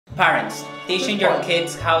Parents, teaching your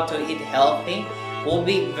kids how to eat healthy will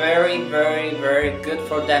be very, very, very good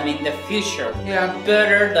for them in the future. Yeah.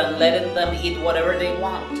 Better than letting them eat whatever they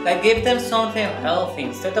want. Like give them something healthy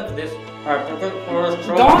instead of this.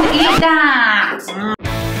 Don't eat that!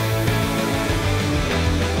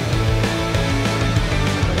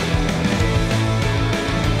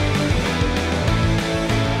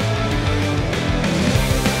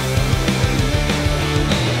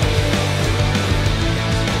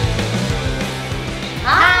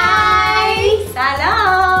 Hi!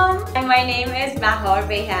 Salam! My name is Bahar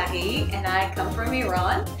Beihaghi and I come from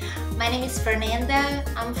Iran. My name is Fernanda.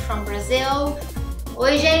 I'm from Brazil.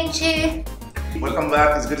 Oi, gente! Welcome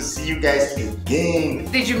back. It's good to see you guys again.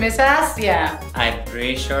 Did you miss us? Yeah. I'm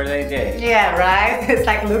pretty sure they did. Yeah, right? It's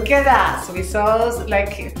like, look at us. We saw,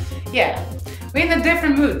 like, yeah. We're in a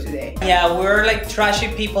different mood today. Yeah, we're like trashy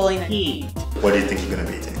people in heat. What do you think you're gonna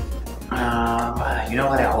be eating? You know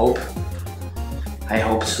what I hope? I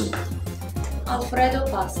hope soup. Alfredo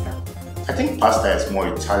pasta. I think pasta is more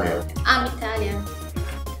Italian. I'm Italian.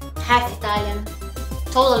 Half Italian.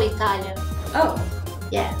 Totally Italian. Oh.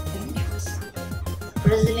 Yeah.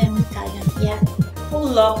 Brazilian Italian. Yeah. Who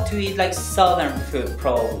love to eat like southern food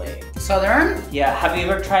probably. Southern? Yeah, have you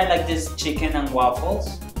ever tried like this chicken and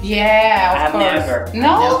waffles? Yeah, of course. Never.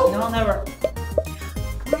 No? No, never.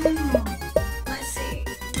 Let's see.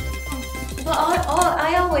 Well,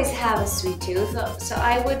 I always have a sweet tooth, so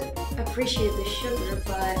I would appreciate the sugar,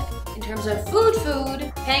 but in terms of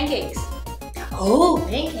food, pancakes. Oh,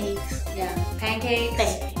 pancakes. Yeah,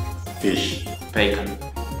 pancakes. Fish. Bacon.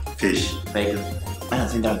 Fish. Bacon. I don't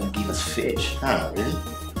think they're gonna give us fish. Ah, really?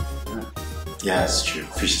 Yeah, that's true.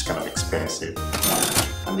 Fish is kind of expensive.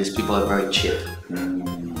 And these people are very cheap.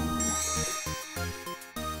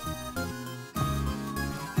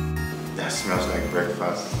 That smells like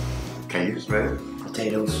breakfast. Can you smell it?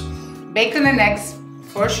 Potatoes. Bacon and eggs,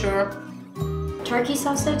 for sure. Turkey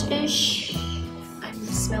sausage-ish. I'm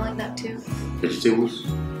smelling that too. Vegetables?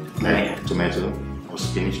 Like tomato or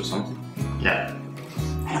spinach or something? Yeah.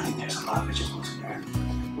 I don't think there's a lot of vegetables in there.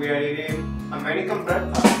 We are eating American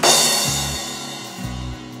breakfast.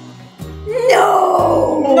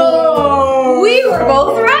 No! No! We were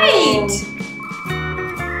both right!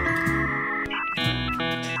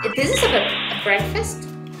 This is a breakfast?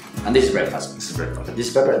 And this is breakfast. This is breakfast. This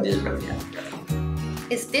is pepper and this is breakfast. Yeah.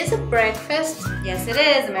 Is this a breakfast? Yes, it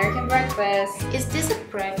is. American breakfast. Is this a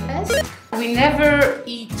breakfast? We never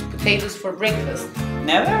eat potatoes for breakfast.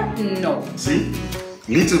 Never? No. See?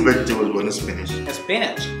 Little vegetables, but no spinach.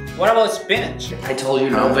 Spinach. What about spinach? I told you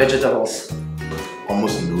no vegetables.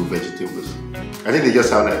 Almost no vegetables. I think they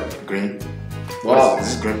just have like green. Wow.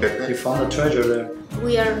 This is green pepper. You found a treasure there.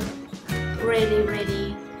 We are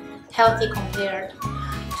really healthy compared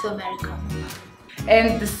to American.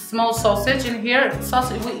 And the small sausage in here,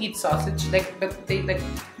 sausage, we eat sausage, like, but they like,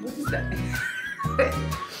 what is that?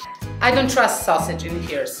 I don't trust sausage in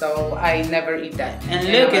here, so I never eat that. And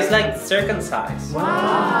look, it's like circumcised.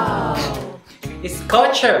 Wow. It's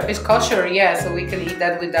kosher. It's kosher, yeah, so we can eat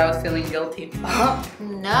that without feeling guilty.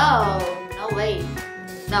 No way.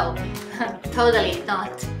 No, totally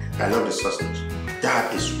not. I love the sausage.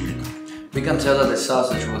 That is really good. We can tell that the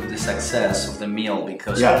sausage was the success of the meal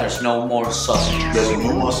because Yeah. there's no more sausage. There's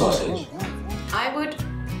no more sausage. I would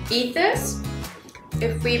eat this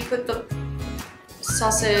if we put the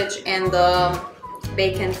sausage and the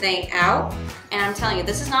bacon thing out. And I'm telling you,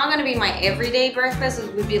 this is not going to be my everyday breakfast.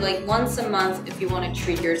 It would be like once a month if you want to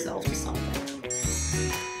treat yourself to something.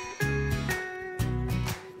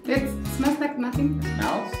 It smells like nothing.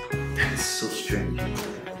 Smells? It's so strange.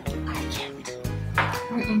 I can't.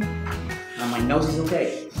 Now my nose is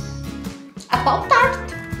okay. A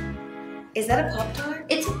Pop-Tart? Is that a Pop-Tart?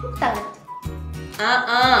 It's a Pop-Tart.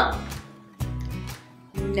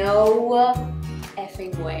 No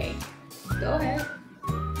effing way. Go ahead.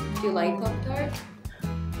 Do you like Pop-Tart?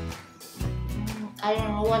 I don't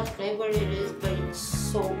know what flavor it is, but it's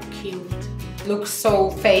so cute. Looks so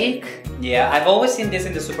fake. Yeah, I've always seen this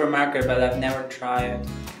in the supermarket, but I've never tried it.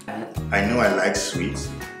 I know I like sweets,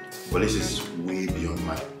 but this is way beyond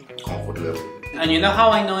my comfort level. And you know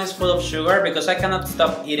how I know it's full of sugar? Because I cannot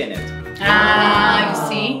stop eating it. Ah, you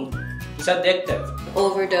see? It's addictive.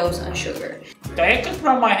 Overdose on sugar. Take it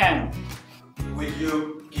from my hand. Will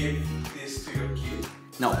you give this to your kid?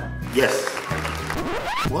 No. Yes.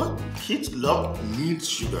 What? Kids love neat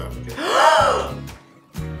sugar.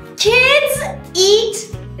 Kids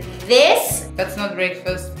eat this? That's not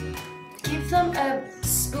breakfast. Give them a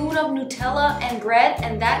spoon of Nutella and bread,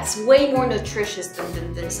 and that's way more nutritious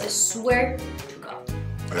than this. I swear to God.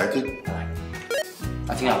 I like it.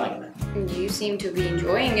 I think I like that. You seem to be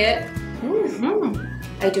enjoying it.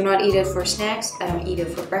 I do not eat it for snacks. I don't eat it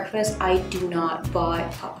for breakfast. I do not buy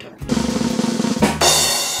Pop-Tart.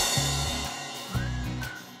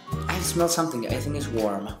 I smell something. I think it's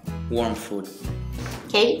warm. Warm food.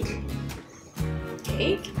 Cake,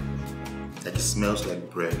 Cake? Like it smells like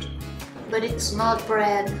bread. but it's not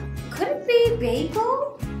bread. Could it be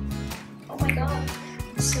bagel? Oh my god,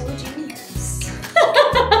 I'm so genius.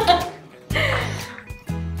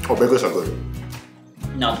 Oh, bagels are good.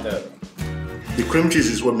 Not good. The cream cheese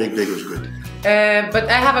is what makes bagels good. But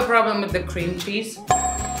I have a problem with the cream cheese.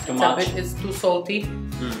 Too much. It's too salty.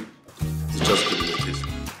 It's just good with it.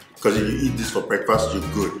 Because if you eat this for breakfast, you're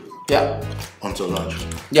good Yeah. until lunch.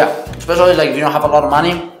 Yeah. Especially like if you don't have a lot of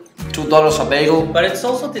money. $2 a bagel. But it's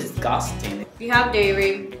also disgusting. You have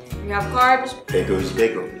dairy. You have carbs. Bagel is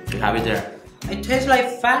bagel. You have it there. It tastes like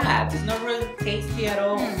fat. It's not really tasty at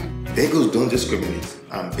all. Bagels don't discriminate.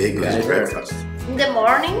 And bagel Yeah, is it's breakfast. In the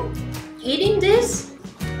morning, eating this,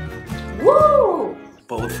 woo!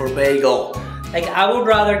 Both for bagel. Like, I would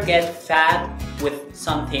rather get fat with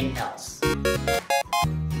something else.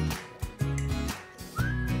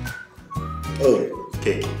 Oh,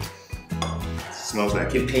 cake. Smells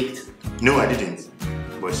like You cake. picked. No, I didn't.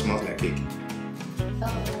 But it smells like cake.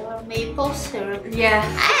 Or maple syrup. Yeah.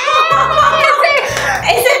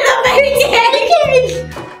 Is it the pancake?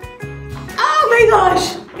 Oh my gosh!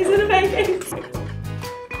 Is it a pancake?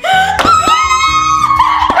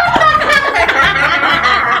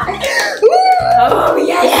 Oh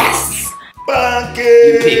yes!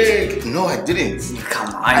 Pancake! You picked. No, I didn't.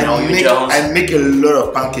 Come on, I know you don't. I make a lot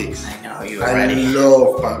of pancakes. I know you I already.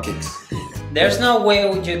 love pancakes. There's no way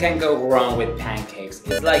you can go wrong with pancakes.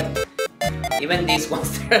 It's like, even these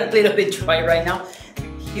ones, they're a little bit dry right now.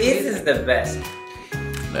 This is the best.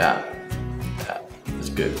 Yeah. Yeah. It's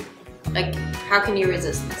good. Like, how can you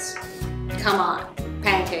resist this? Come on,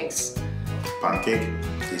 pancakes. Pancake,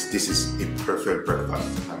 this is a perfect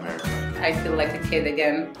breakfast in America. I feel like a kid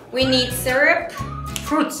again. We need syrup,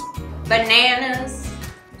 Fruits. bananas,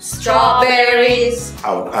 strawberries.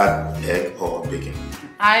 I would add egg or bacon.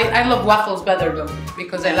 I love waffles better though,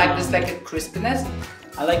 because I like this like a crispiness.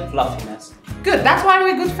 I like fluffiness. Good, that's why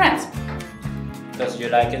we're good friends. Because you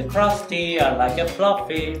like it crusty, I like it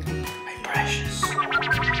fluffy. My precious.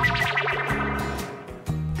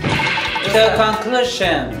 The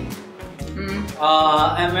conclusion.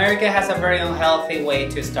 America has a very unhealthy way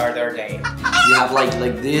to start their day. You have like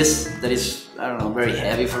this that is, I don't know, very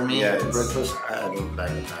heavy for me. Yeah, for it's- breakfast. I don't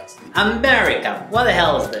like that. America, what the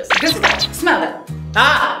hell is this? This guy, smell it.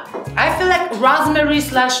 Ah! I feel like raspberry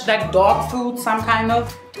slash like dog food, some kind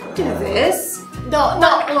of. Do this. No,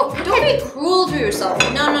 look, don't be cruel to yourself.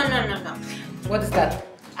 No. What is that?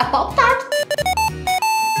 A Pop-Tart?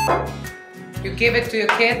 You give it to your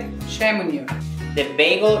kid, shame on you. The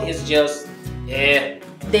bagel is just,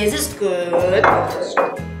 This is good.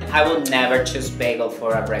 I would never choose bagel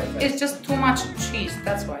for a breakfast. It's just too much cheese,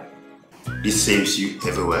 that's why. This saves you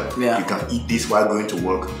everywhere. Yeah. You can eat this while going to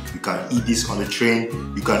work. You can eat this on the train.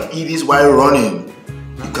 You can eat this while running.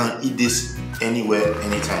 You can eat this anywhere,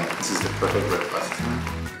 anytime. This is the perfect breakfast.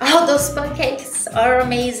 Oh, those pancakes are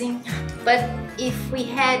amazing. But if we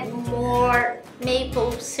had more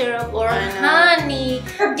maple syrup or I know. honey.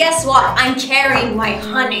 Guess what? I'm carrying my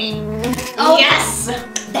honey. Oh, Yes.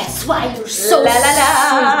 That's why you're so La, la,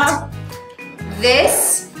 la. sweet.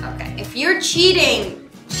 This. Okay. If you're cheating,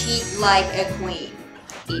 cheat like a queen.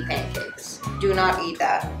 Eat pancakes. Do not eat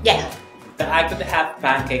that. Yeah. I could have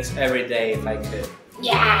pancakes every day if I could.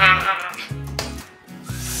 Yeah.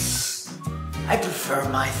 I prefer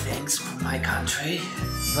my things from my country,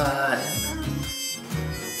 but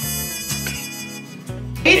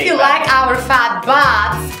If you like our fat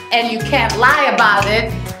butts and you can't lie about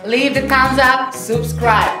it, leave the thumbs up,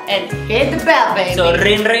 subscribe, and hit the bell, baby. So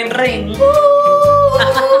ring, ring, ring. Ooh,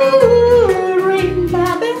 ring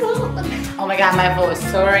my bell. Oh my god, my voice.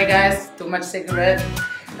 Sorry guys, too much cigarette.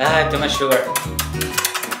 Too much sugar.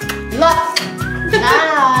 Lots.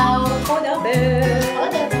 Ciao. Odagwe.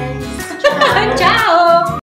 Odagwe. Ciao.